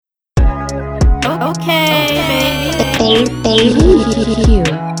Okay, baby.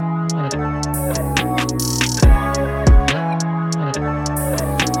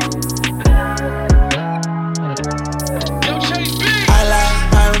 I like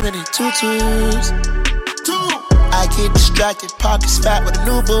my many tutus. I get distracted, pockets fat with a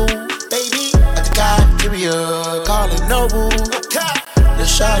new boo. Baby, at the cafeteria, calling Noble. The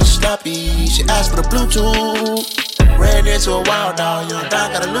shot is sloppy, she asked for the Bluetooth. Ran into a wild dog, young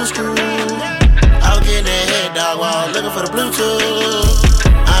dog got a loose screw. I was getting that head dog while looking for the Bluetooth.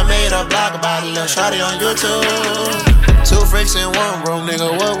 I made a blog about it, little shawty on YouTube. 2 freaks in one room,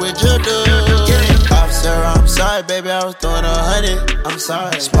 nigga, what would you do? Officer, I'm sorry, baby, I was doing 100. I'm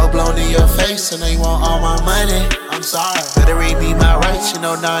sorry. Smoke blown in your face, and now you want all my money. I'm sorry. Better read me my rights, you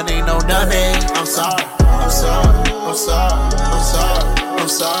know, none ain't no dummy. I'm sorry. I'm sorry. I'm sorry. I'm sorry. I'm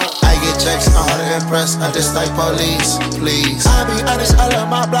sorry. I get checks, I'm hard to impress. I just like police, please. I be honest, I love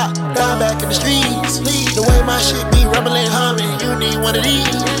my block. Down back in the streets, please. The way my shit be rumbling, humming, you need one of these.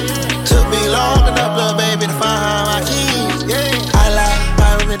 Took me long enough, little baby, to find my keys. Yeah, I like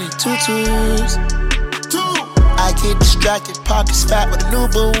my many tutus. I get distracted, pockets fat with a new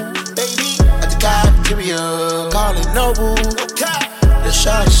boo. Baby, at the cafeteria, calling Noble. The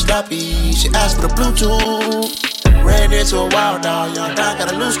shot is sloppy, she asked for the Bluetooth. Ran into a wild dog, young dog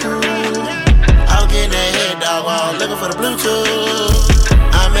got a loose screw. I was getting that head dog while looking for the Bluetooth.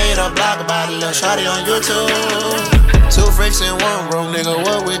 I made a blog about it, little shawty on YouTube. 2 freaks in one room, nigga,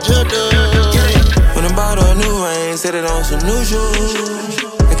 what would you do? When I bought a new ring, set it on some new shoes.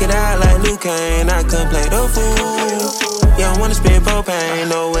 Look it out like Luke Kane, I couldn't play the fool. Yeah, I wanna spend propane,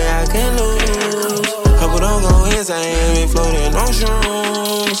 no way I can lose. Couple don't go insane, be floating on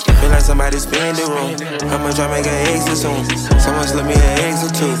shrooms. Feel like somebody spin the room. How much I make an exit soon? Someone slip me an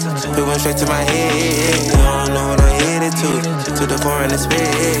exit too. It went straight to my head. You don't know what I hit it to the foreign and spit.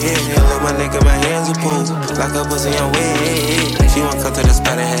 Look my nigga, my hands are pulled. Like a pussy on wet. She won't come to the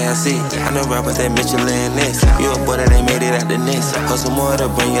spot and have a seat. I know rappers that Michelin this. You a boy that ain't made it out the nest. Hustle more to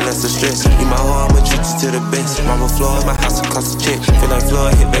bring you less of stress. You my hoe, I'ma treat you to the best. Marble floor in my house, it cost a check. Feel like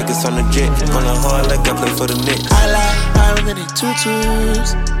Floyd hit Vegas on the jet. Pulling hard like I play for the Knicks. I like my many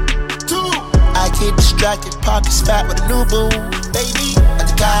tutus. I get distracted, pockets fat with a new boo. Baby, at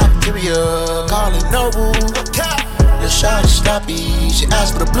the cafeteria, calling Noble. The shot is sloppy, she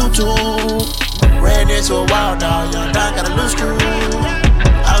asked for the Bluetooth. Ran into a wild dog, young dog got a loose screw.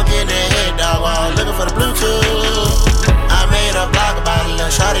 I was getting that head dog while looking for the Bluetooth. I made a blog about it, little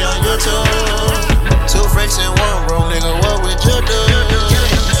shawty on YouTube. 2 freaks in one room, nigga, what would you do?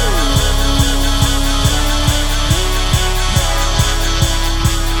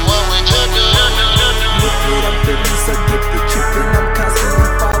 I'm feeling so gifted, tripping, I'm constantly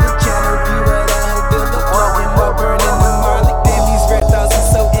falling. Channel view of the whole build-up, talking about burning the Marley. Damn, these red thoughts are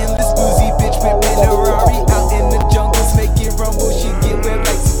so endless. Boozy bitch whipping a Rari out in the jungles, making rumble. She get where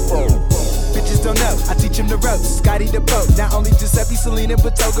like bitches don't know. I teach him the ropes, Scotty the boat. Not only Giuseppe, Selena,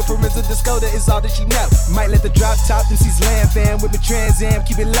 but Toga, Parenza, Discoda is all that she know. Might let the drop top, then she's land fan with the Trans Am,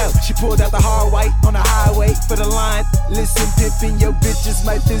 keep it low. She pulled out the hard white on the highway for the line. Listen, pimpin' your bitches,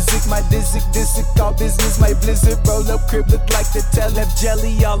 my physic, my disick, all business, my blizzard. Roll up crib, look like the tail, left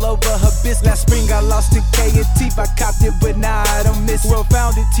jelly all over her bitch. Last spring I lost in K&T, I copped it, but nah, I don't miss it. World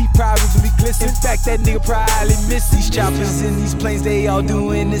founded, T probably glisten. In fact, that nigga probably miss these choppers in these planes, they all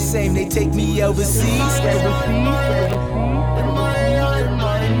doing the same. They take me overseas.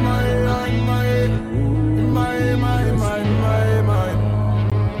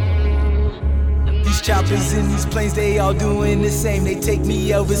 These choppers in these planes, they all doing the same. They take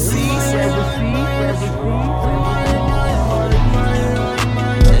me overseas.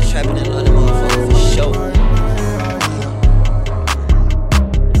 Just trapping in other motherfuckers for sure.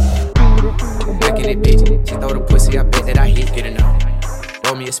 Back in it, bitch. She throw the pussy, I bet that I hit getting on.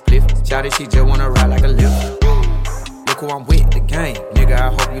 Roll me a spliff. Shawty, she just wanna ride like a lift. Look who I'm with, the game. Nigga, I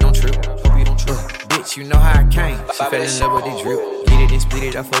hope you don't trip. Bitch, you know how I came. She fell in love with the drip. Get it and split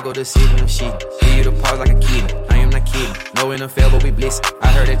it, I fuck go to ceiling and shit. Give you the pause like a kid. I am not kidding. No NFL, but we bliss. I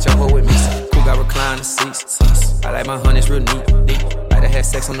heard that your hoe with me. Cool got recliner seats. I like my honeys real neat. Like to have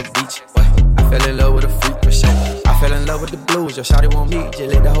sex on the beach. I fell in love with a freak for sure. I fell in love with the blues. Your shawty want me,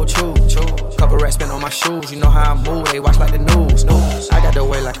 just let the whole choose. Couple racks spent on my shoes. You know how I move. They watch like the news. I got the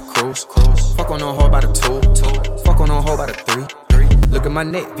way like a cruise. Fuck on no hoe by the 2. Fuck on no hoe by the 3. Look at my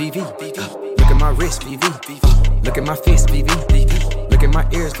neck, VV. Look at my wrist, VV. Look at my fist, VV. Look at my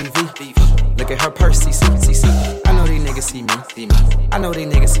ears, VV. Look at her purse, CC. I know these niggas see me. I know these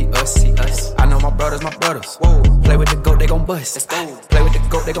niggas see us. I know my brothers. Whoa. Play with the goat, they gon' bust. Play with the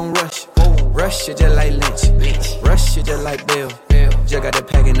goat, they gon' rush. Whoa. Rush you just like Lynch. Rush you just like Bill. Just got the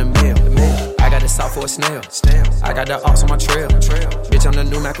pack in the mail. I got the it's out for a snail. I got the ops on my trail. Bitch, I'm the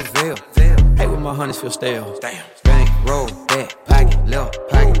new Machiavelli. Hate when my honeys feel stale. Damn. Bank, roll, back, pocket, left,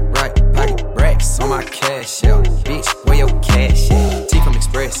 pocket, right, pocket, racks on my cash, yeah. Bitch, where your cash at? T-Com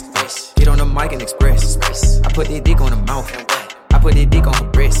Express. Get on the mic and express. I put that dick on the mouth. I put that dick on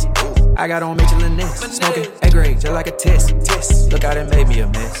her breast. I got on Michelin Ness. Smoking A-grade just like a test. Look how they made me a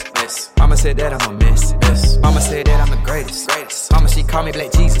mess. Mama said that I'm a mess. Mama said that I'm the greatest. Mama, she called me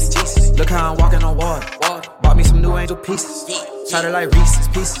Black Jesus. Look how I'm walking on water. Bought me some new angel pieces. Shout out like Reese's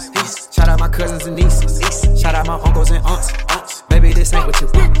Pieces. Shout out my cousins and nieces. Shout out my uncles and aunts. Baby, this ain't what you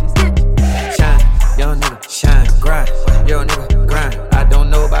want. Shine, young nigga, shine, grind. Young nigga, grind. I don't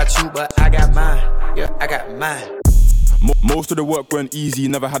know about you, but I got mine. Yeah, I got mine. Most of the work went easy,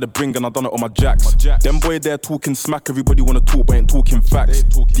 never had to bring, and I done it on my jacks. Them boy there talking smack, everybody wanna talk but ain't talking facts.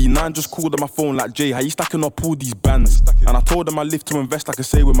 D9 just called on my phone like, Jay, how you stacking up all these bands? And I told them I live to invest, I can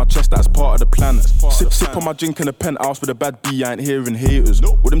say with my chest that as part of the plan. Sip on my drink in a penthouse with a bad B, I ain't hearing haters.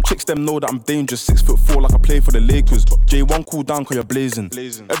 With them chicks, them know that I'm dangerous, 6'4" like I play for the Lakers. J1 cool down cause you're blazing.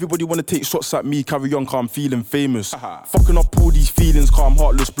 Everybody wanna take shots at me, carry on cause I'm feeling famous. Fucking up all these feelings cause I'm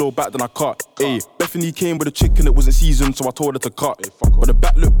heartless, blow back then I cut. Ayy, Bethany came with a chick and it wasn't seasoned, so I told her to cut. But the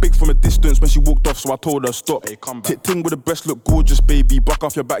back looked big from a distance when she walked off, so I told her stop. Tit ting with the breast look gorgeous, baby. Buck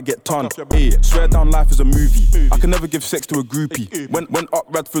off your back, get ton. Swear down life is a movie. I can never give sex to a groupie. Went up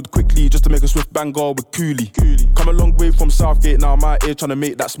Radford quickly just to make a swift bang girl with Cooley. Come a long way from Southgate, now I'm out here trying to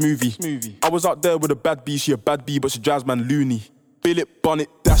make that smoothie. I was out there with a bad B, she a bad B, but she drives man loony. Bill it, bun it,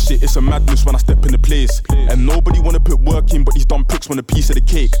 dash it, it's a madness when I step in the place. And nobody wanna put work in, but these dumb pricks want a piece of the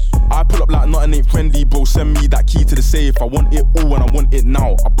cake. I pull up like nothing ain't friendly, bro, send me that key to the safe. I want it all and I want it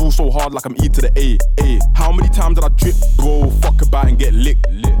now. I ball so hard like I'm E to the A. How many times did I drip, bro, fuck about and get licked?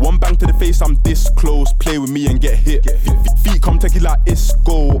 One bang to the face, I'm this close, play with me and get hit. Feet come take it like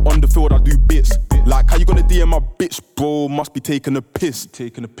Isco, on the field I do bits. Like how you gonna DM my bitch, bro, must be taking a piss.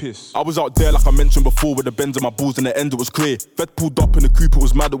 I was out there like I mentioned before with the bends of my balls and the end it was clear. Fed pulled up in the coupe, it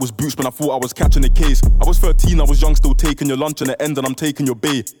was mad, it was boots, man, I thought I was catching a case. I was 13, I was young, still taking your lunch, and the end, and I'm taking your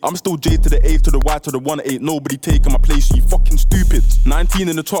bay. I'm still J to the A to the Y to the 1, ain't nobody taking my place, you fucking stupid. 19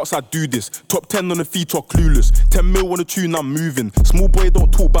 in the charts, I do this. Top 10 on the feet, are clueless. 10 mil on the tune, I'm moving. Small boy,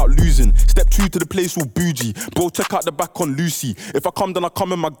 don't talk about losing. Step 2 to the place, all bougie. Bro, check out the back on Lucy. If I come, then I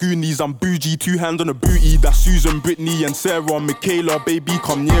come in my Goonies. I'm bougie, 2 hands on the booty. That's Susan, Brittany, and Sarah, Michaela. Baby,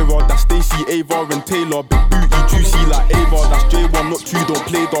 come nearer. That's Stacey, Ava, and Taylor. Big booty, juicy like Ava. That's J1, not 2, don't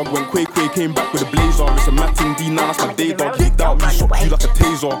play dog. When Quay came back with a blazer, it's a matting D9, that's my day dog. Leaked out, me shot you like a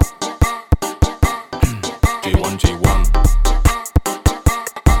taser. J1 J1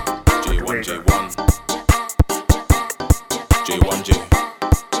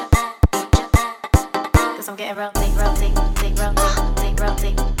 Cause I'm getting real, take real, take real, take real,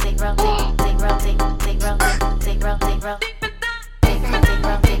 take real, take real, take real, take real, take real, take real, take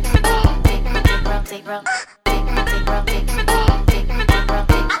real, take real, take real.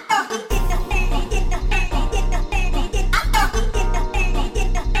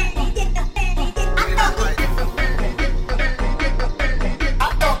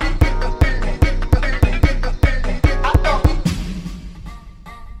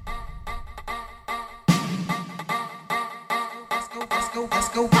 Let's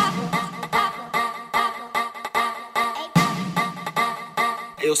go.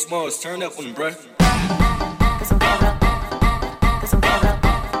 Yo, Smalls, turn up on them, bruh.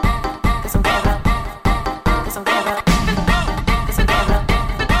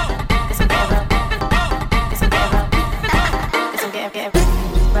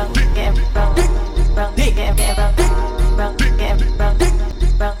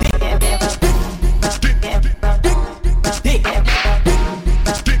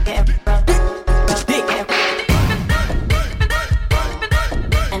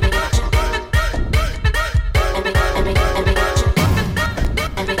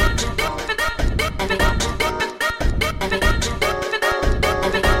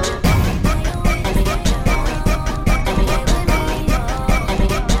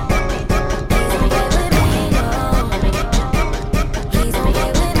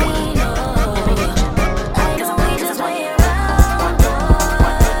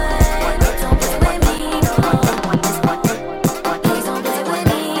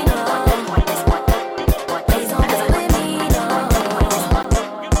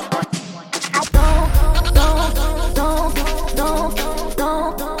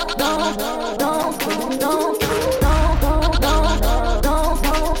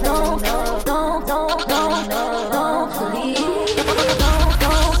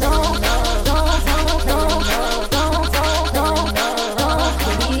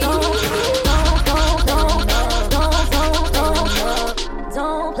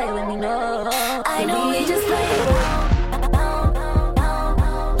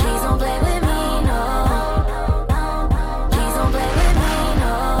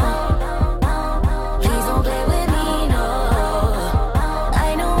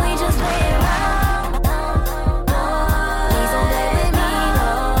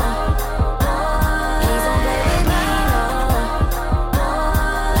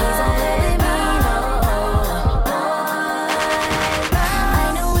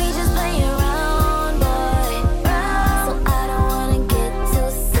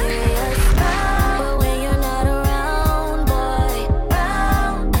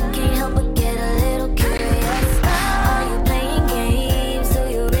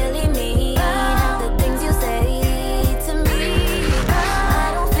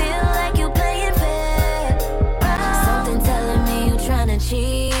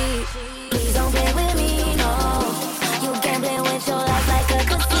 Please don't play with me, no. You gambling with your life like a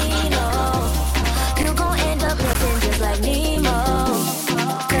casino. You gon' end up looking just like Nemo.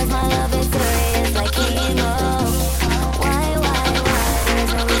 Cause my love is serious like chemo. Why?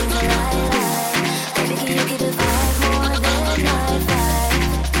 There's no reason lie. Baby, can you keep it vibe more than night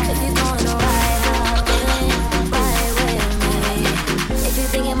vibe? If you gonna ride, hop in, ride with me. If you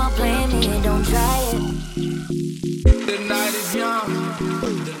thinking about playing me, don't try it. The night is young,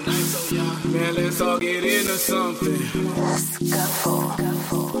 the night so young. Man, let's all get into something.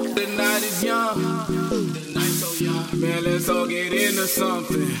 The night is young, the night so young. Man, let's all get into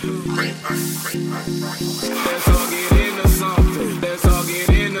something. Let's all get into something. Let's all get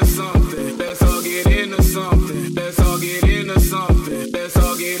into something. Let's all get into something. Let's all get into something. Let's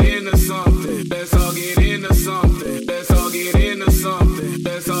all get into something. Let's all get into something. Let's all get into something.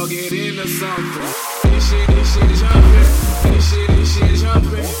 Let's all get into something. This shit jumping. This shit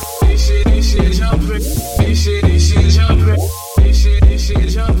jumping. This shit jumping. This shit jumping. This shit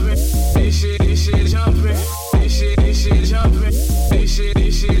jumping. This shit jumping. This shit jumping. This shit jumping. This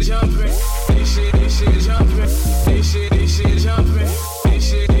shit jumping. This shit jumping.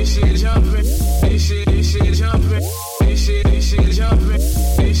 This shit jumping. This shit jumping.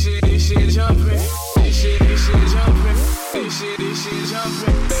 This shit jumping. This shit jumping. This shit jumping. This shit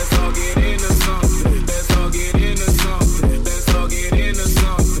jumping. Let's all get into something. Let's all get into something. Let's all get into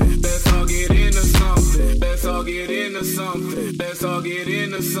something. Let's all get into something. Let's all get into something. Let's all get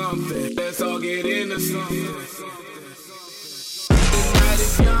into something. Let's all get into something. The night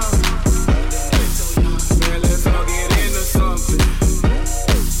is young. Man, let's all get into something.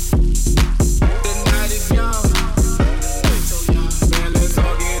 The night is young. Man, let's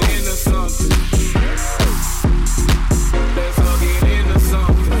all get into something. Let's all get into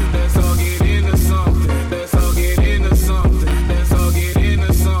something. Let's all get into something. Let's all get into something. Let's all get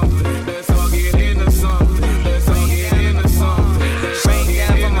into something. Let's all get into something. Let's all get into something. Rain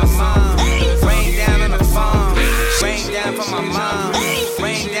down for my mom. Rain down on the phone. Rain down for my mom.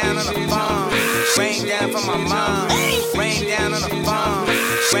 Rain down on the phone. Rain down for my mom. Rain down on the phone.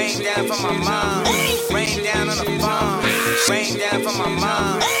 Rain down for my mom. Rain down on the phone. Rain down for my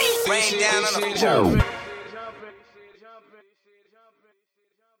mom. Rain down on the phone.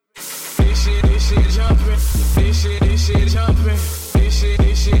 This shit jumping. This shit jumping. This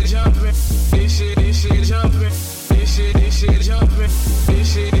shit jumping. This shit jumping. This shit jumping. This shit jumping.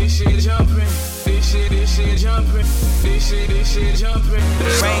 This shit jumping. This shit jumping.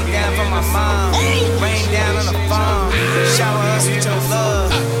 Rain down for my mom. Rain down on the phone. Shower us with your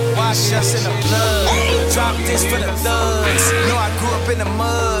love. Wash us in the blood. Drop this for the thugs. Know I grew up in the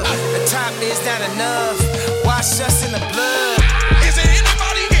mud. The time is not enough. Wash us in the blood. Is there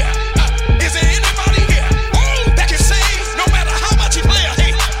anybody here? Is there anybody here that can sing no matter how much you play a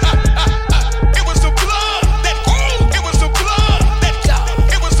hate? It was the blood that it was the blood that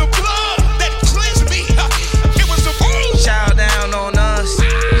it was the blood that cleansed me. It was the blood. Shower down on us.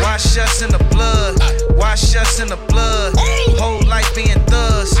 Wash us in the blood. Wash us in the blood. Whole life being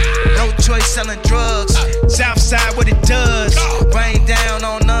thugs. No choice selling drugs. Southside what it does. Rain down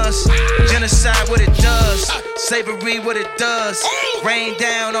on us. Genocide what it does. Slavery what it does. Rain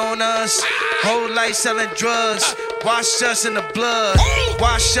down on us. Whole life selling drugs. Wash us in the blood.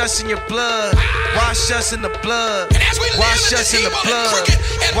 Wash us in your blood. Wash us in the blood. Wash us in the blood.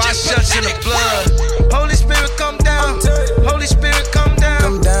 Wash us in the blood. Holy Spirit come down. Holy Spirit come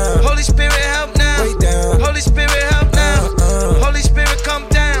down. Holy Spirit help now. Holy Spirit help now. Holy Spirit come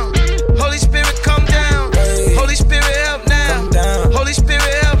down. Holy Spirit come down. Holy Spirit help now. Holy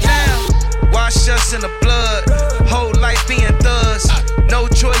Spirit help now. Wash us in the blood. Whole life being thugs. No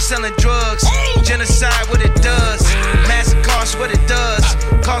choice selling drugs. Genocide what it does. Mass incarceration what it does.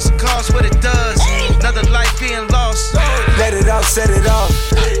 Cost what it does. Another life being lost. Let it off, set it off.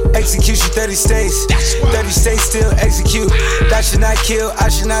 Execution 30 states. 30 states still execute. I should not kill, I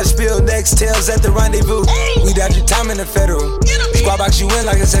should not spill. Next tails at the rendezvous. We dodge your time in the federal. Squad box you in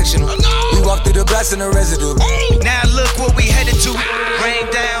like a sectional. We walk through the blast in the residue. Now look what we headed to. Rain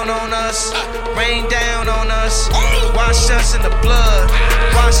down on us. Rain down on us. Wash us in the blood.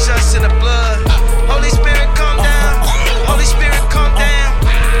 Wash us in the blood. Holy Spirit come down. Holy Spirit come down.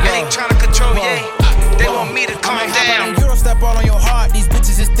 They ain't trying to control me. They want me to calm down. Eurostep all on your heart. These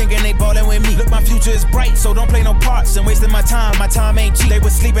bitches is thinking they ballin' with me. Look, my future is bright, so don't play no parts. And wasting my time ain't cheap. They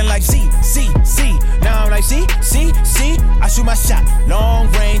was sleeping like C. Now I'm like C. I shoot my shot,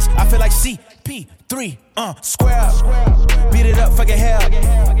 long range. I feel like CP3. Square up. Beat it up, fucking hell.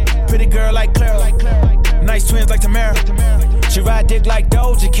 Pretty girl like Claire. Nice twins like Tamara. She ride dick like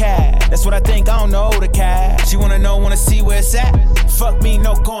Doja Cat. That's what I think, I don't know the cat. She wanna see where it's at. Fuck me,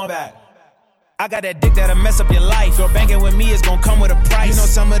 no going back. I got that dick that'll mess up your life. Girl, banking with me is gon' come with a price. You know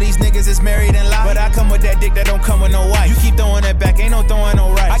some of these niggas is married and live, but I come with that dick that don't come with no wife. You keep throwing it back, ain't no throwing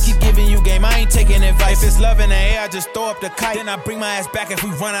no rice. I keep giving you game, I ain't taking advice. If it's love in the air, I just throw up the kite. Then I bring my ass back if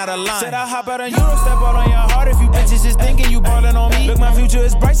we run out of line. Said I hop out on you, don't step out on your heart. If you bitches just thinking you ballin' on me. Look, my future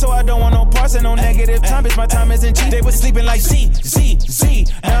is bright, so I don't want no parts and no negative time. Bitch, my time isn't cheap. They was sleeping like Z.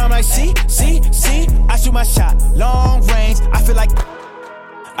 Now I'm like C. I shoot my shot, long range. I feel like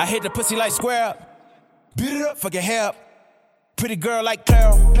I hit the pussy like square up. Beat it up, fuck your hair up. Pretty girl like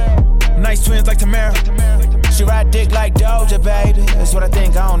Claire. Nice twins like Tamara. She ride dick like Doja, baby. That's what I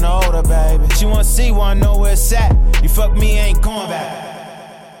think, I don't know the baby. She wanna see, wanna know where it's at. You fuck me, ain't going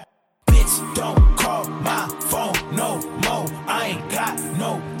back. Bitch, don't call my phone no more. I ain't got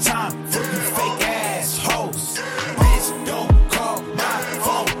no time for you fake ass hoes. Bitch, don't call my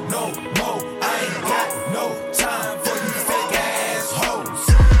phone no more. I ain't got no time for you fake ass hoes.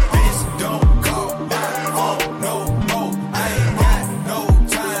 Bitch, don't call my phone no more. I ain't got no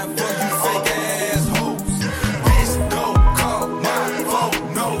time for you fake ass hoes. Bitch, don't call my phone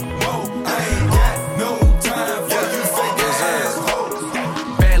no more. I ain't got no time for you fake ass hoes.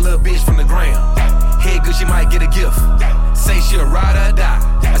 Bad little bitch from the gram. Head good, she might get a gift. Say she a ride or die.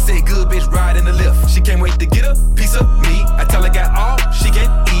 I say good bitch ride in the lift. She can't wait to get a piece of me. I tell her got all she can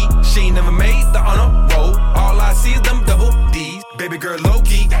eat. She ain't never made the honor roll. All I see is them double D's. Baby girl low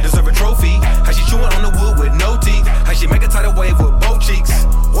key, deserve a trophy. How she chewing on the wood with no teeth. How she make a tidal wave with both cheeks.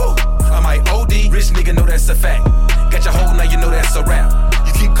 Woo, I might OD. Rich nigga know that's a fact. Got your hoe, now you know that's a rap.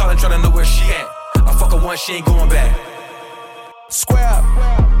 You keep calling trying to know where she at. I fuck her once, she ain't going back. Square up,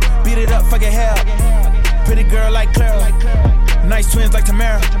 beat it up, fuck your hair. Pretty girl like Claire. Nice twins like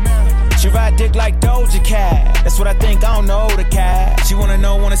Tamara. She ride dick like Doja Cat. That's what I think, I don't know the cat. She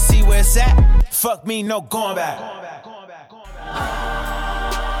wanna see where it's at. Fuck me, no going back.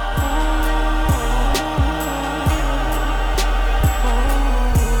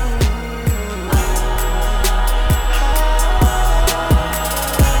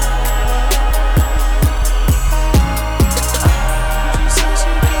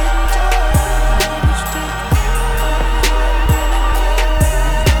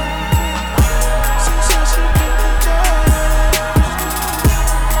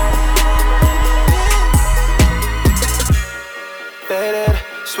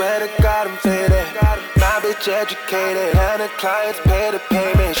 Swear to God I'm faded. My bitch educated, and the clients pay the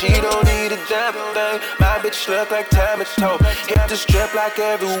payment. She don't need a damn thing. My bitch look like Tamage toe. Hit the strip like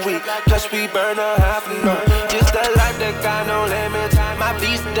every week. Plus we burn a half a month. Just a life that got no limits. My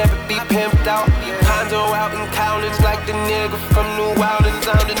beast never be pimped out. Condo out in Cowlins like the nigga from New Orleans.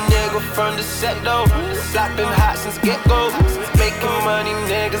 I'm the nigga from the set though. Block been hot since get-go. Making money,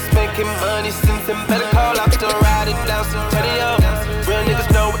 niggas making money since then. Better call after riding down Centennial. Real niggas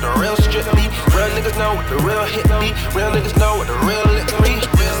know what the real strip be. Real niggas know what the real hit be. Real niggas know what the real lick be.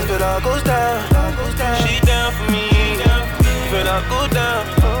 If it all goes down, she down for me. If it all goes down,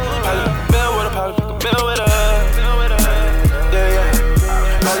 probably make a bill with her. Probably make a bill with her. Yeah, yeah.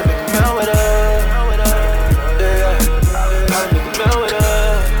 Probably make a bill with her. Yeah, yeah. Probably make a bill with her.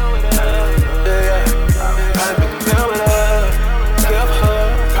 Yeah, yeah. Probably make a bill with her. Give her.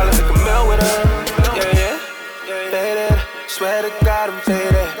 Probably make a bill with her. Yeah, yeah. Faded. Swear to God I'm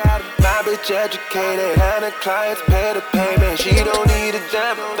faded. My bitch educated, and the clients pay the payment. She don't need a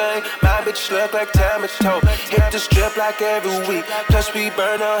damn thing. My bitch look like Tamage toe. Hit the strip like every week. Plus we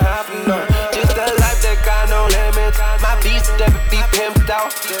burn a half a month. Just a life that got no limits. My beast never be pimped out.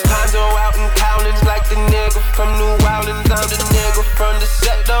 Condo out in Cowlins like the nigga from New Orleans. I'm the nigga from the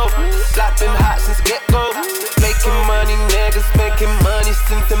set though. Block been hot since get-go. Making money, niggas making money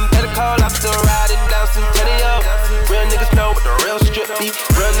since then. Better call after riding down Centennial. Real niggas know what the real strip be.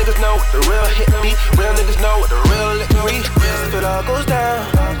 Real niggas know what the real hit be. Real niggas know what the real lick be. If it all goes down,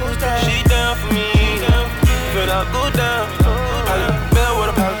 she down for me. If it all goes down, probably make a bill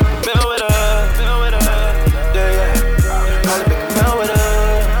with her. Probably make a bill with her. Yeah, yeah. Probably make a bill with her.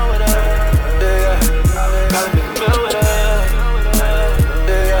 Yeah, yeah. Probably make a bill with her.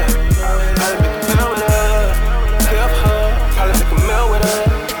 Yeah, yeah. Probably make a bill with her. Give her. Probably make a meal with her.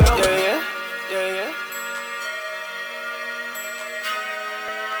 Yeah, yeah. Yeah, yeah.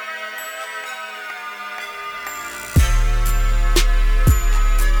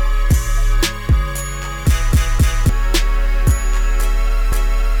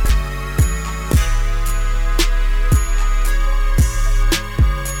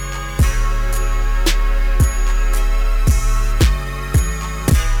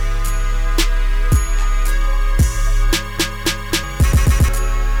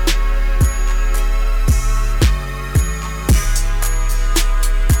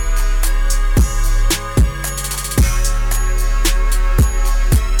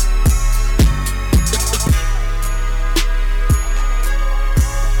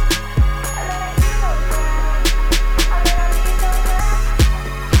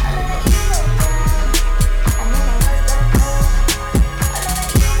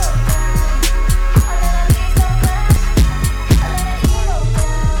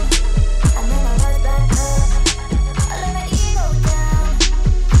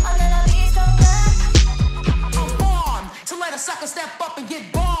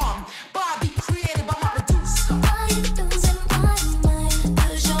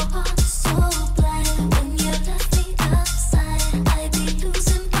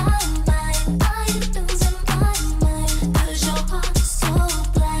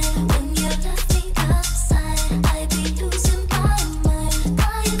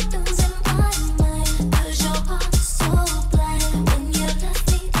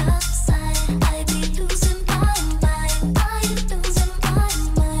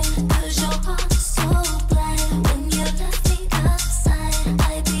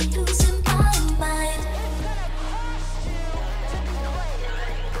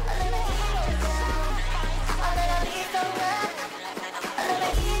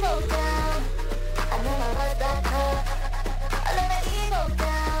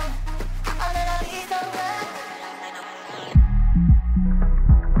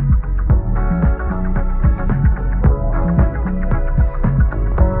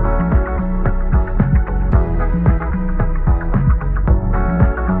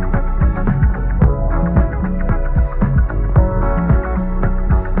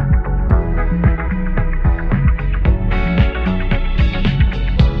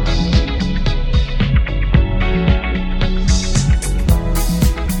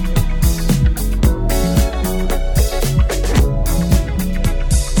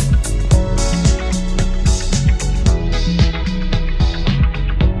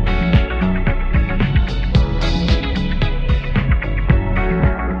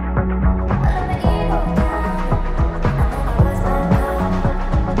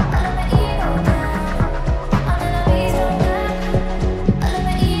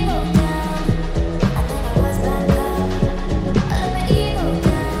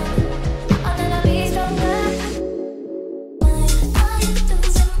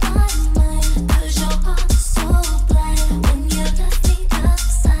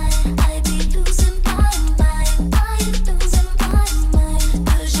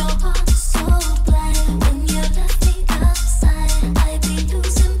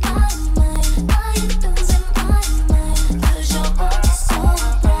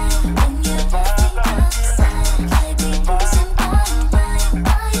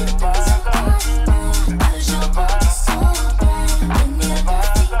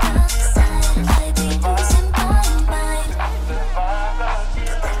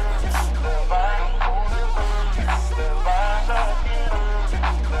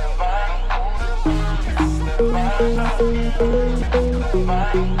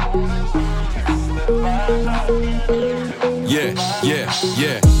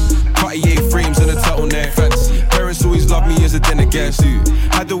 Yeah. Cartier frames and a turtleneck. Fancy. Parents always love me as a dinner guest.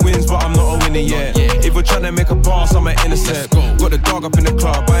 Had the wins, but I'm not a winner yet. If we're trying to make a pass, I'm an intercept. Got the dog up in the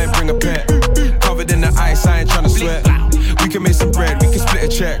club, I ain't bring a pet. Covered in the ice, I ain't trying to sweat. We can make some bread, we can split a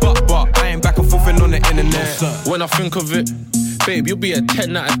check. But I ain't back and forth on the internet. When I think of it, babe, you'll be a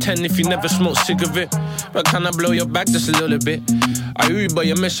 10 out of 10 if you never smoke cigarette. But can I blow your back just a little bit? I hear you, but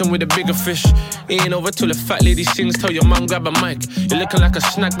you're messing with a bigger fish. It ain't over till the fat lady sings. Tell your mom grab a mic. You're looking like a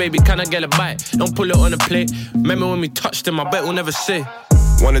snack, baby, can I get a bite? Don't pull it on a plate. Remember when we touched them, I bet we'll never say.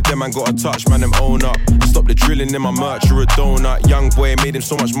 One of them man got a touch, man, them own up. Stop the drilling in my merch, you're a donut. Young boy made him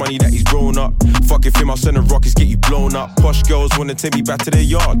so much money that he's grown up. Fuck if him, I'll send the rockets, get you blown up. Posh girls wanna take me back to their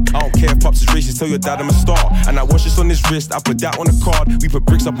yard. I don't care if pops is racist, tell your dad I'm a star. And I watch this on his wrist, I put that on the card. We put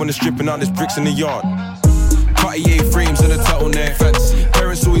bricks up on the strip and now there's bricks in the yard. Cartier frames and a turtleneck. Fancy.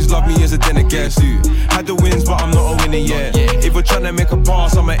 Parents always love me as a dinner guest. Had the wins, but I'm not a winner yet. If we're trying to make a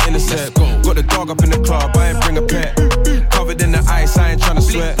pass, I'm an intercept. Got the dog up in the club, I ain't bring a pet. Covered in the ice, I ain't trying to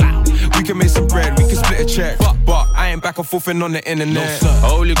sweat. We can make some bread, we can split a check. But I ain't back and forth on the internet. I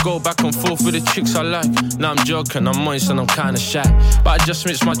only go back and forth with the chicks I like. Now I'm joking, I'm moist and I'm kinda shy. But I just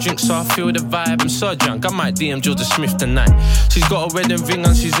mix my drink so I feel the vibe. I'm so drunk, I might DM Jordan Smith tonight. She's got a wedding ring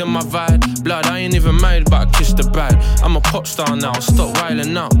and she's in my vibe. Blood, I ain't even married, but I kissed the bride. I'm a pop star now, stop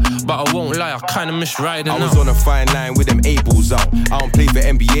wilding out. But I won't lie, I kinda miss riding out. I was on a fine line with them A-balls out. I don't play for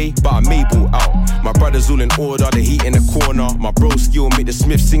NBA, but I'm able out. My brothers all in order, the heat in the corner. My bro skill make the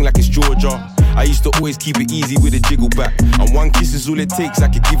Smith sing like it's Georgia. I used to always keep it easy with a jiggle back. And one kiss is all it takes, I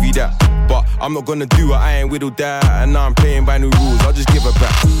could give you that. But I'm not gonna do it, I ain't whittled that. And now I'm playing by new rules, I'll just give her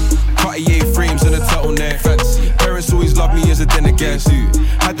back. Cartier frames and a turtleneck. Fancy. Parents always love me as a dinner guest.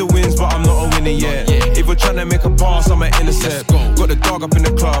 Had the wins, but I'm not a winner yet. If we're trying to make a pass, I'm an intercept. Got the dog up in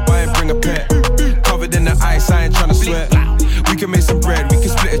the club, I ain't bring a pet. Covered in the ice, I ain't trying to sweat. We can make some bread, we can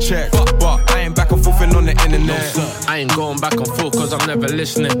split a check. But I ain't back and forth on the internet. I ain't going back and forth cause I'm never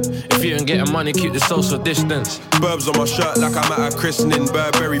listening. If you ain't getting money, keep the social distance. Burbs on my shirt like I'm at a christening.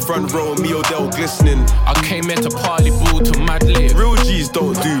 Burberry front row, me Odell glistening. I came here to party ball to mad lit. Real G's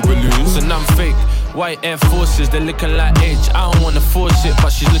don't do balloons. And I'm fake. White Air Forces, they're looking like Edge. I don't wanna force it,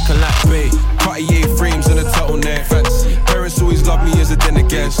 but she's looking like Bae. Cartier frames and a turtleneck. Fancy. Parents always love me as a dinner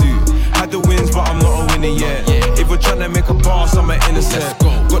guest. Had the wins, but I'm not a winner yet. If we're trying to make a pass, I'm an intercept.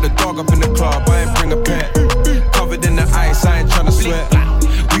 Got the dog up in the club, I ain't bring a pet. Covered in the ice, I ain't trying to sweat.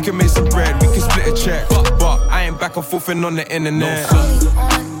 We can make some bread, we can split a check. But I ain't back and forth on the internet.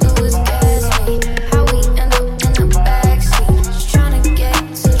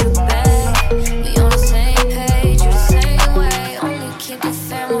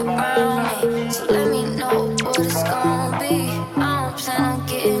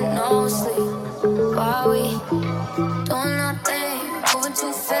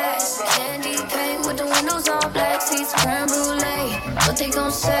 They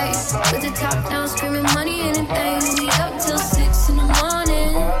gon' say, with the top down, screaming money, anything. We up till 6 in the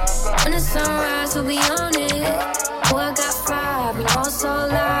morning. When the sunrise, we'll be on it. Oh, I got 5, you know it's all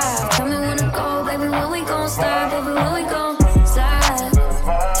live. Tell me when to go, baby, when we gon' slide, baby, when we gon' slide.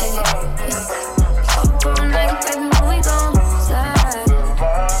 Hey, up all night, baby, when we gon' slide.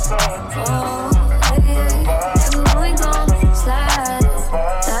 Oh, hey, baby, when we gon' slide.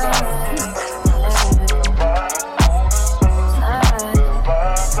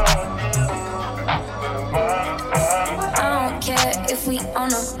 If we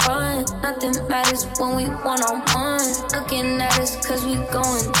on a run, nothing matters when we one-on-one. Looking at us cause we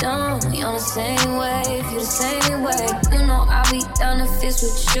going dumb. We on the same wave, you the same way. You know I'll be down if it's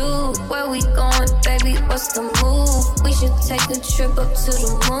with you. Where we going, baby, what's the move? We should take a trip up to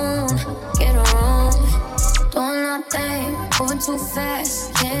the moon. Get a room, doing our thing, moving too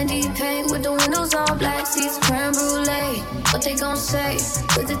fast. Candy paint with the windows all black, seats creme brulee. What they gon' say?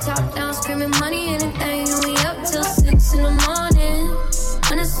 With the top down, screaming money, anything. We up till 6 in the morning.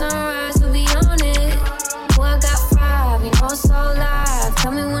 When the sunrise, we'll be on it. Oh, I got 5, you know it's all live.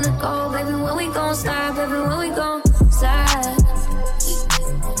 Tell me when to go, baby, when we gon' slide, baby, when we gon' slide.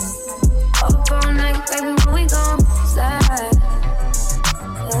 Up all night, baby, when we gon' slide.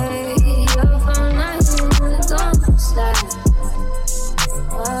 Hey, up all night, baby, when we gon' slide.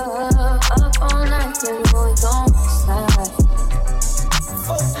 Up all night, baby, when we gon' slide.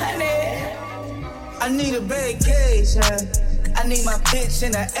 Oh, honey, I need a vacation. I need my bitch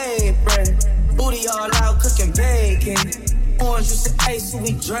in an apron. Booty all out cooking bacon. Orange juice and ice, who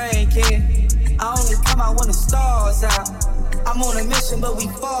we drinking. I only come out when the stars out. I'm on a mission, but we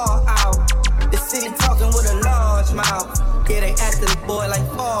fall out. The city talking with a large mouth. Yeah, they after the boy like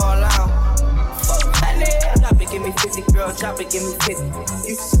Fallout. Drop it, give me 50, girl, drop it, give me 50.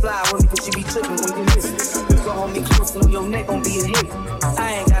 You should fly with me, cause you be tripping when you miss it. You go hold me close, and your neck gon' be a hit.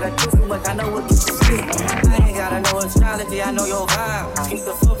 I ain't gotta do too much, I know what gets you spit. I ain't gotta know astrology, I know your vibe. Keep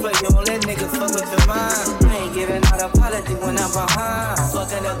the footplay, you don't let niggas fuck with your mind. I ain't giving out apology when I'm behind.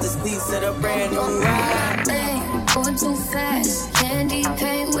 Fucking up the speeds of the brand new ride. Hey, going too fast. Candy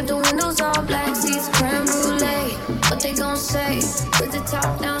paint with the windows all black. Seats creme brulee. What they gon' say? With the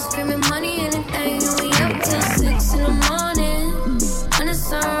top down, screaming money, anything. We up till 6 in the morning. When the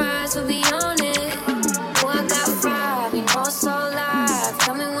sunrise, we'll be on it. Oh, I got vibe, you know it's all live.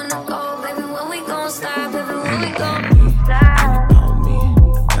 Tell me when to go, baby, when we gon' slide, baby, when we gon' slide. On me,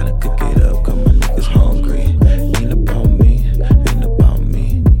 gotta cook it up, cause my niggas hungry. Ain't about me, ain't about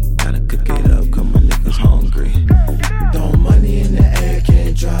me. Gotta cook it up, cause my niggas hungry. Throw money in the air,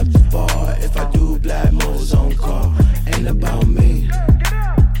 can't drop the bar. If I do black moves on call, ain't about me.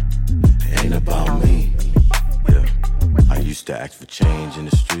 Ain't about me. Yeah, I used to ask for change in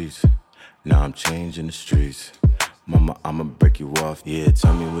the streets. Now I'm changing the streets. Mama, I'ma break you off. Yeah,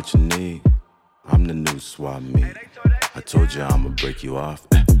 tell me what you need. I'm the new swap meet. I told you I'ma break you off.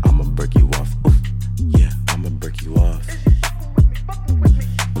 I'ma break you off. Oof. Yeah, I'ma break you off.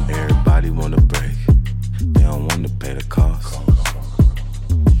 Everybody wanna break. They don't wanna pay the cost.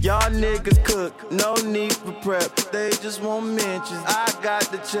 Y'all niggas cook, no need for prep. They just want mentions. I got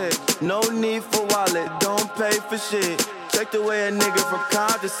the check, no need for wallet. Don't pay for shit. Check the way a nigga from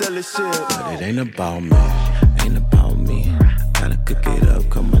Compton sell his shit. But it ain't about me, ain't about me. Gotta cook it up,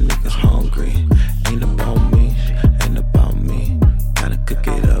 cause my niggas hungry. Ain't about me, ain't about me. Gotta cook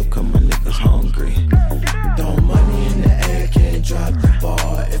it up, cause my niggas hungry. Throw money in the air, can't drop the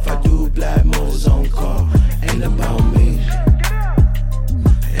bar. If I do black moves on call, ain't about me,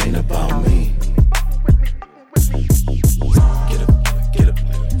 ain't about me. Get up, get up,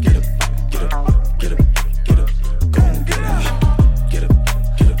 get up, get up, get up, get up. Go and get out. Get up,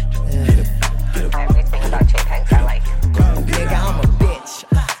 get up, get up, get up. Everything about your tanks I like. Nigga, I'm a bitch.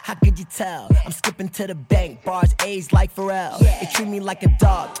 How could you tell? I'm skipping to the bank, bars aged like Pharrell. They treat me like a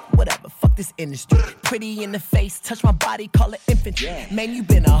dog, whatever, fuck this industry. Pretty in the face, touch my body, call it infantry. Man, you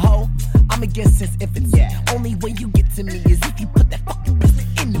been a hoe, I'm against since infancy. Only way you get to me is if you put that fucking pistol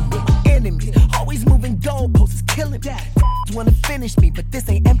into me. Enemy, always moving goalposts, is killing me. Wanna finish me, but this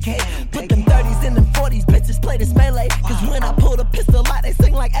ain't MK. Put them 30s in them 40s, bitches play this melee. Cause when I pull the pistol out, they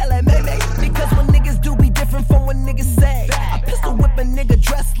sing like LMA. Because when niggas do be different from what niggas say. I pistol whip a nigga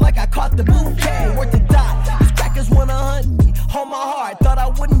dressed like I caught the bouquet. Worth the dot, these crackers wanna hunt me. Hold my heart, thought I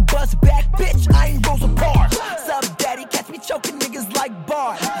wouldn't bust back, bitch. I ain't Rosa Parks. Sub daddy, catch me choking niggas like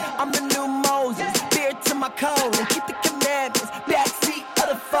Bart. I'm the new Moses, beard to my code. And keep the commandments, backseat of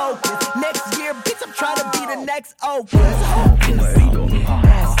the focus. Next year, bitch, I'm trying to be the next Oprah.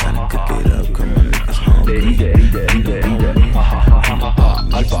 Gotta cook it up, cause my niggas hungry.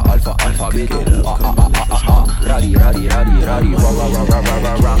 Alpha, big Radi,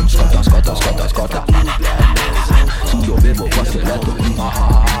 scotta. Io bevo quasi letto.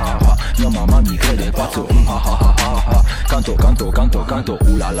 Mia mamma mi crede pazzo. Canto,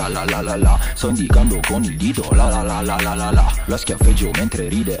 la la la la la la. Sto indicando con il dito, la la la la la la la. La schiaffeggio mentre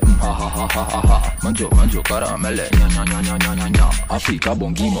ride, Mangio caramelle, gna. Africa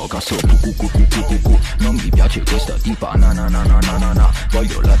bonghino, cazzo, cu. Non mi piace questa tipa, na.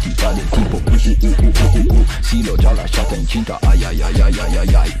 Voglio la tipa del tipo, Sì, l'ho già lasciata incinta, ai.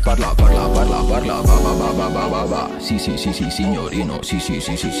 Parla, va. Sì, signorino, sì.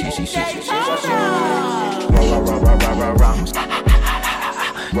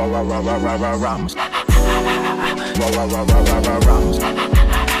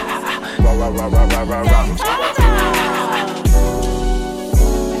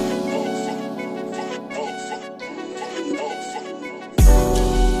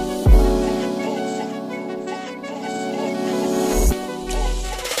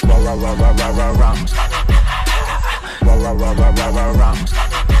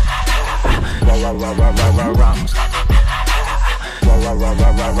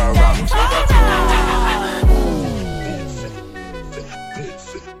 Rams.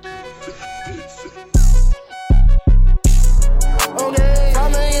 Okay, follow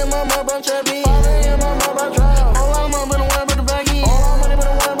me in my mama trappy. All I'm up in the world but the baggy. All I'm money but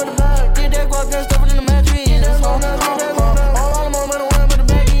the world but the bag. Get that guac and stuff it in the mattress. All I'm up in the world but the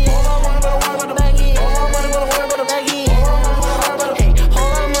baggy. All I'm money but the world but the baggy. All I'm money but the world but the baggy. All I'm money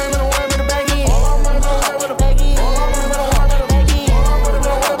but the world but the baggy. All I'm money but the world but the baggy. All I'm money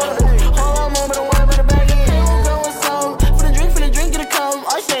but the world but the baggy. All I'm money but the world but the baggy. For the drink, get a come.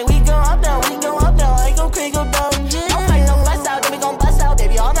 I say we go out there, we go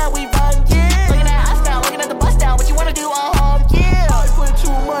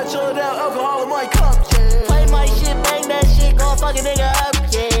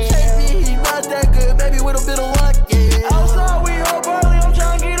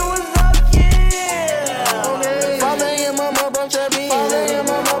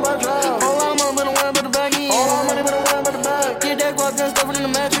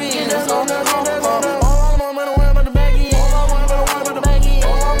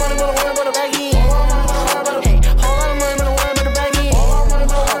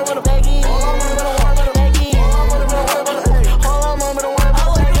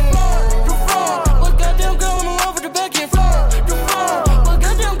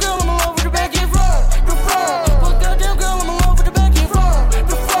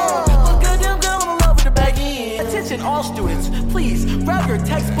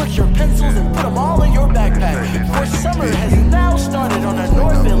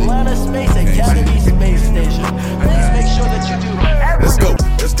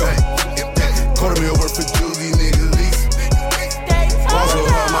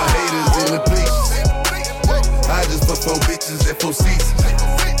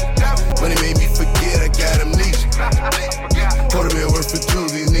Money made me forget I got amnesia. $250 million worth for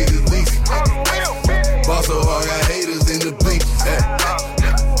jewels, these niggas leasing. Ball so hard, got haters in the bleachers.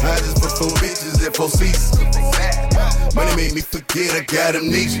 I just put 4 bitches at 4 seasons. Money made me forget I got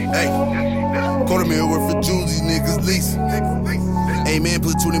amnesia. $250 million worth for jewels, these niggas leasing. Hey man,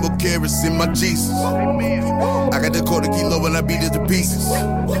 put 20 more carats in my Jesus. I got the quarter kilo when I beat it to pieces.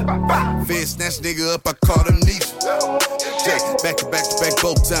 Fed snatch nigga up, I caught amnesia. Back to back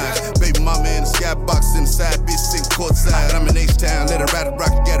both times. Baby mama in the skybox, in the side bitch sitting courtside. I'm in H-Town, let her ride a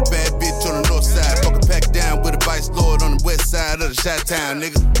rock, got a bad bitch on the north side. Fuck a pack down with a vice lord on the west side of the Chi-Town,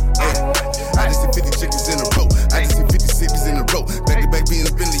 nigga. Hey, I just see 50 chickens in a row. I just see 50 cities in a row. Back to back being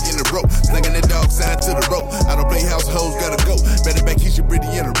a Bentley in a row. Slinging that dog sign to the row. I don't play house hoes, gotta go. Better back Keisha Britty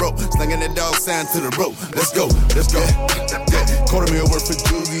in a row. Slinging that dog sign to the row. Let's go. $250 million worth for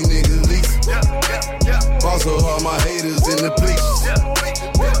jewels, these niggas leasing. Ball so hard, my haters in the bleachers.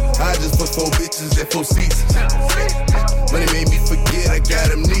 I just put 4 bitches at 4 seasons. Money made me forget I got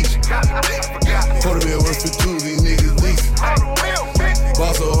amnesia. $250 million worth for jewels, these niggas leasing.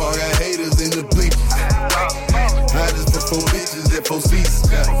 Ball so hard, got haters in the bleachers. I just put 4 bitches at 4 seasons.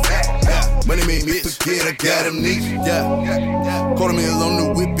 Money made me forget I got amnesia. $250 million on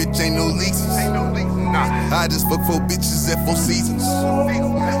the whip, bitch, ain't no leases. I just fuck 4 bitches at 4 seasons.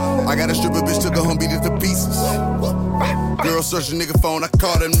 I got a stripper bitch, took her home, beat it to pieces. Girl search a nigga phone, I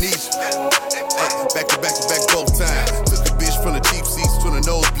called amnesia. Back to back both times. Took the bitch from the cheap seats to the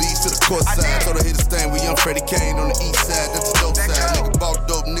nosebleeds to the court side. Told her hit a stain with young Freddie Kane on the east side. That's the dope side. Nigga bought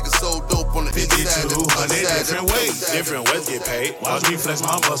dope, nigga sold dope on the east side. 5200 different ways. Different ways get paid. Watch me flex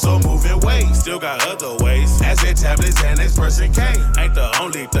my muscle moving ways. Still got other ways. Asset tablets and next person came. Ain't the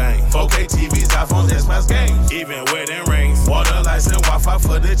only thing. 4K TVs, iPhones, Xbox games. Even wedding rings. Water lights and Wi-Fi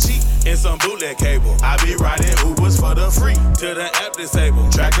for the cheap. And some bootleg cable. I be riding Ubers for the free. Till the app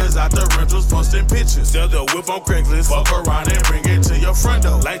disabled. Trackers out the rentals posting pictures. Sell the whip on Craigslist. Fuck around and bring it to your front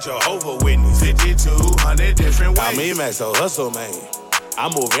door. Like Jehovah Witness. 5200 different ways. I mean, man, so hustle, man. I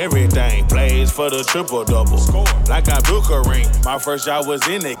move everything, plays for the triple-double. Like I book a ring, my first job was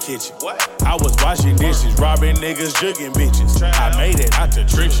in the kitchen. I was washing dishes, robbing niggas, jugging bitches. I made it out the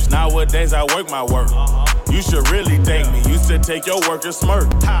trenches, nowadays I work my work. You should really thank me, used to take your work and smirk.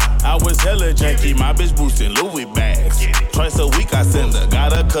 I was hella janky, my bitch boosting Louis bags. Twice a week I send her,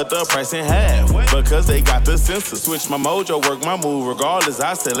 gotta cut the price in half. Because they got the sensor, switch my mojo, work my move. Regardless,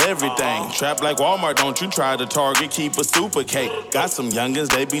 I sell everything. Trap like Walmart, don't you try to Target, keep a super cake. Got some youngins,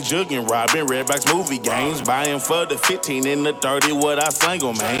 they be jugging, robbing Redbox movie games. Buying for the 15 and the 30, what I slang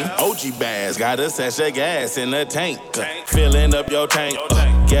 'em, man. OG bags, got a sachet gas in the tank. Filling up your tank.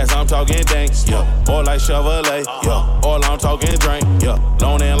 Gas, I'm talking tanks, yeah. Or like Chevrolet, yeah. Or I'm talking drink, yeah.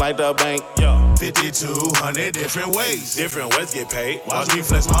 Loaning like the bank, yeah. 5200 different ways. Different ways get paid. Watch me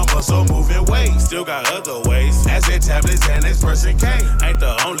flex my muscle moving ways. Still got other ways. Asset tablets and next person came. Ain't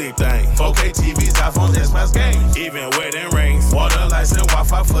the only thing. 4K TVs, iPhones, Xbox games. Even wedding rings. Water lights and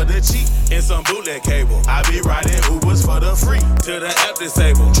Wi-Fi for the cheap. And some bootleg cable. I be riding Ubers for the free. Till the app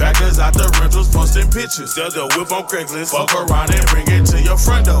disabled. Trackers out the rentals posting pictures. Sell the whip on Craigslist. Fuck around and bring it to your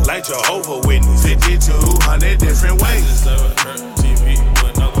front door. Like Jehovah Witness. 5200 different ways. TV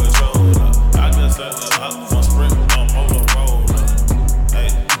with no controller. I just set it up from Sprint on Motorola. Hey,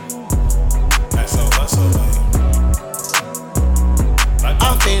 so hustle, man.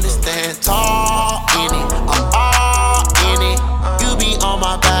 I'm finna stand tall in it. I'm all in it. You be on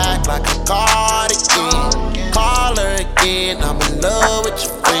my back like a cardigan. Call her again. I'm in love with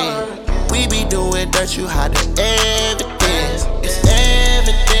your friend. We be doing dirt, you hide the evidence. It's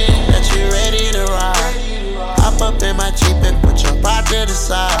evident that you ready to ride. Hop up in my Jeep and put your pride to the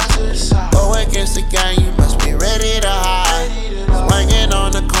side. Go against the gang, you must be ready to hide. Swinging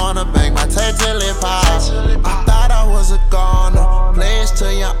on the corner, bang my tail till it pops. I thought I was a goner, pledge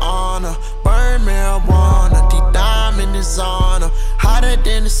to your honor. Burn marijuana, deep diamond is on her. Hotter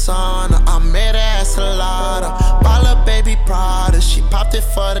than the sauna, I met her at Salada. Balla baby Prada, she popped it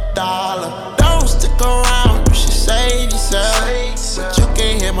for the $1. Don't stick around, you should save yourself. But you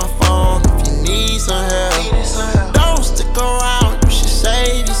can hit my phone if you need some help. Don't stick around, you should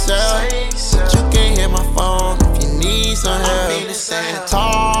save yourself. But you can hit my phone if you need some help. I'm finna stand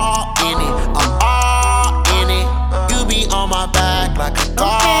tall in it, I'm all in it. You be on my back like a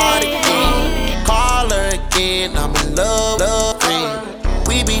cardigan. Call her again, I'm in love with friend.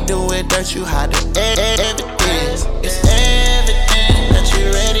 We be doing dirt, you hide the evidence. It's evident that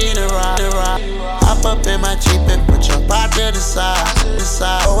you ready to ride. Hop up in my Jeep and put your pride to the side.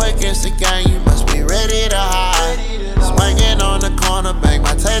 Go against the gang, you must be ready to hide. Swinging on the corner, bang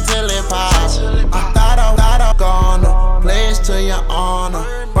my tail till it pops. I thought I was gonna pledge to your honor.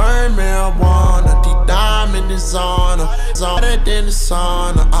 burn marijuana, the diamond is on her. Hotter than the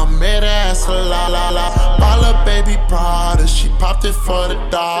sauna, I made her ass a la la la. Ball up baby Prada, she popped it for the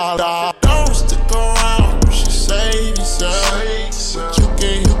dollar. Don't stick around, you should save yourself. You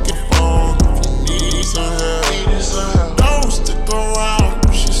can phone if you need some help. Don't stick around,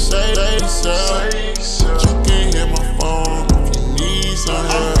 you should save yourself. You can hit my phone if you need some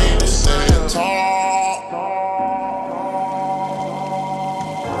help.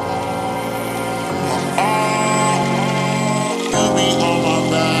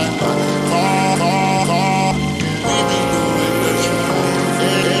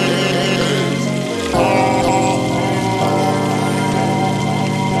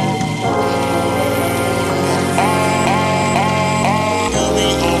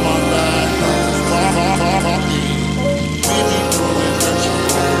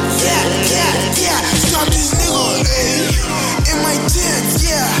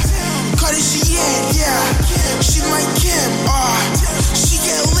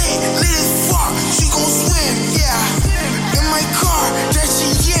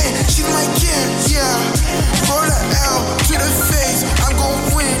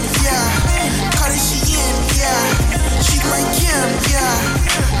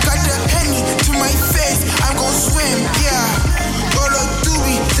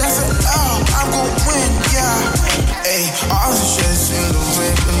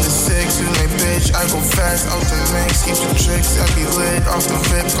 I go fast out the max, keep the tricks, I be lit off the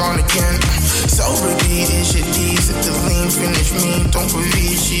rip, gone again. Sober D, is your D's, if the lean finish me, don't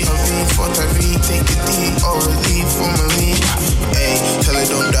believe she a V for Tyree, take the D, or a leave for Malik. Ayy, tell her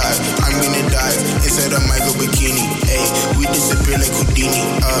don't dive, I mean to dive, inside a micro bikini. Ayy, we disappear like Houdini,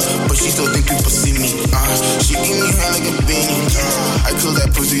 but she still think people see me. She give me hair like a beanie, I kill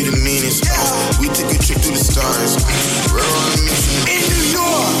that pussy the meanest. We took a trip through the stars, we're on a mission. In New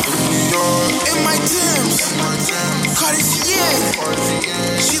York, in my Timbs, Cartier,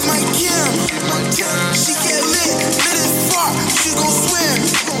 she's my Kim. She get lit as fuck, she gon' swim.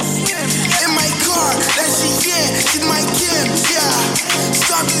 In my car, that she she's my Kim, yeah.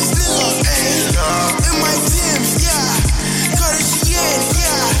 Stop this nigga, ayy. In my Timbs, yeah. Cartier,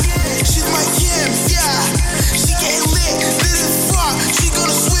 yeah. She's my Kim, yeah. She get lit as fuck, she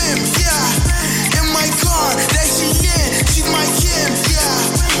gonna swim, yeah. In my car, that she she's my Kim,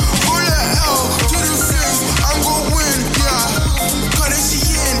 yeah. To the face, I'm gon' win, yeah.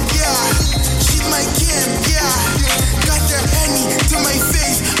 Kardashian, yeah. She's my Kim, yeah. Got the Henny to my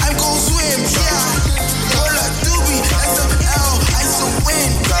face, I'm gon' swim, yeah. All I do be SFL, I still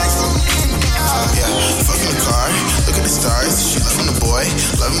win. Yeah, fucking the car, look at the stars. She loving the boy,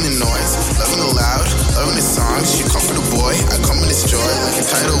 loving the noise, loving the loud, loving the songs. She come for the boy, I come in this joy like a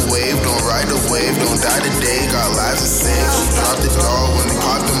tidal wave. Don't ride the wave, don't die today. Got lives to save. She dropped the dog when they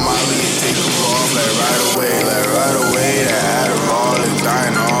pop the molly and take them off like right away. That Adderall is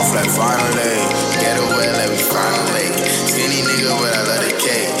dying off like finally. Get away like we finally. Skinny nigga, but I love the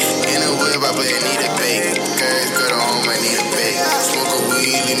cake. In the whip, I play need a bake. Curry cut on home, I need a bake. Smoke a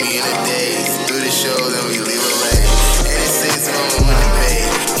weed, leave me in the days. Do the show, then we leave it late. And it says mama with the pay.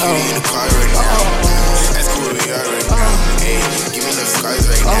 Keep me in the car right now. That's cool, we are right now. Hey, give me the scars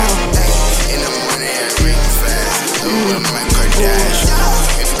right now. In the morning, I break fast. Over my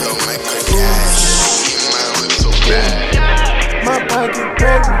Kardashian. If go my Kardashian. My whip so bad. My pocket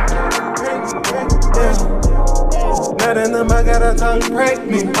pregnant. Yeah. Now that them, I got a tongue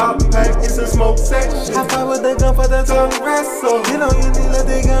pregnant. Pop pack, it's a smoke section. I fight with the gun for the tongue wrestle. You know you need let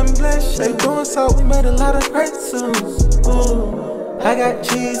the gun bless. They doing so, we made a lot of pretzels. Ooh. I got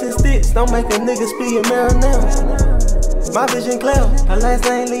cheese and sticks, don't make a nigga speak marinara. My vision clear, her last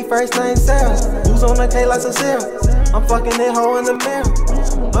name Lee, first name Sarah. Who's on the K like a Sarah? I'm fucking that hoe in the mirror.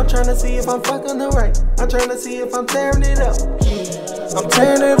 I'm tryna see if I'm fucking her right. I'm tryna see if I'm tearing it up. I'm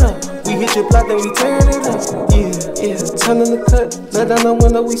tearing it up. We hit your block, then we tearing it up. Yeah, turning the cut. Let down the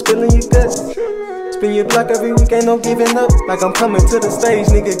window, we spilling your guts. Spin your block every week, ain't no giving up. Like I'm coming to the stage,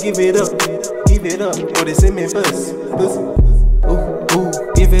 nigga, give it up. Give it up, or they send me bus. Ooh,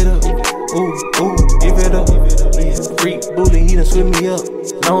 give it up. Ooh, give it up. Yeah, freak bully, he done swim me up.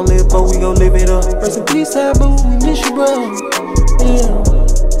 Don't live, but we gon' live it up. Rest in peace, taboo, we miss you, bro. Yeah.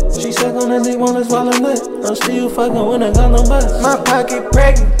 She suck on that dick, wanna swallow nut. I'm still fucking when I got no bust. My pocket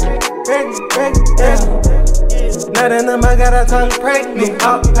pregnant, yeah. Now that them, I got a tongue pregnant.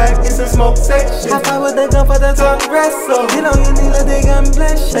 Pop pack, it's a smoke section. I fight with the gun for the tongue wrestle. You know you need let the gun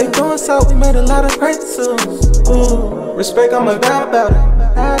bless. They doing so, we made a lot of pretzels. Ooh, respect, I'ma die about it.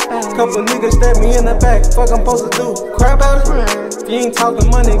 Couple niggas stab me in the back, fuck I'm supposed to do, cry about it. You ain't talking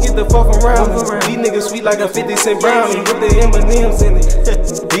money, get the fuck around. These niggas sweet like a 50 cent brownie with the M&M's in it.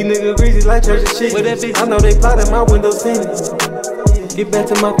 These niggas greasy like church and shit. I know they plotted my windows in it. Get back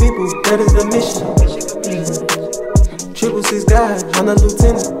to my people, that is the mission. 666 guys, I'm a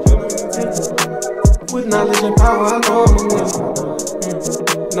lieutenant. With knowledge and power, I know I'm a winner.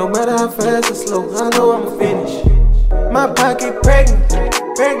 No matter how fast or slow, I know I'ma finish. My pocket pregnant,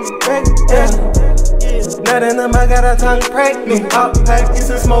 yeah. Now that I got a tongue pregnant. Hot pack, it's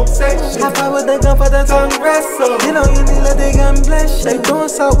a smoke section. High five with the gun for the tongue wrestle. You know you need let they gun bless. They doing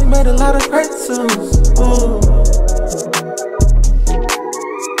salt, we made a lot of pretzels. Ooh.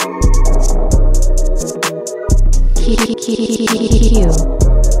 Q.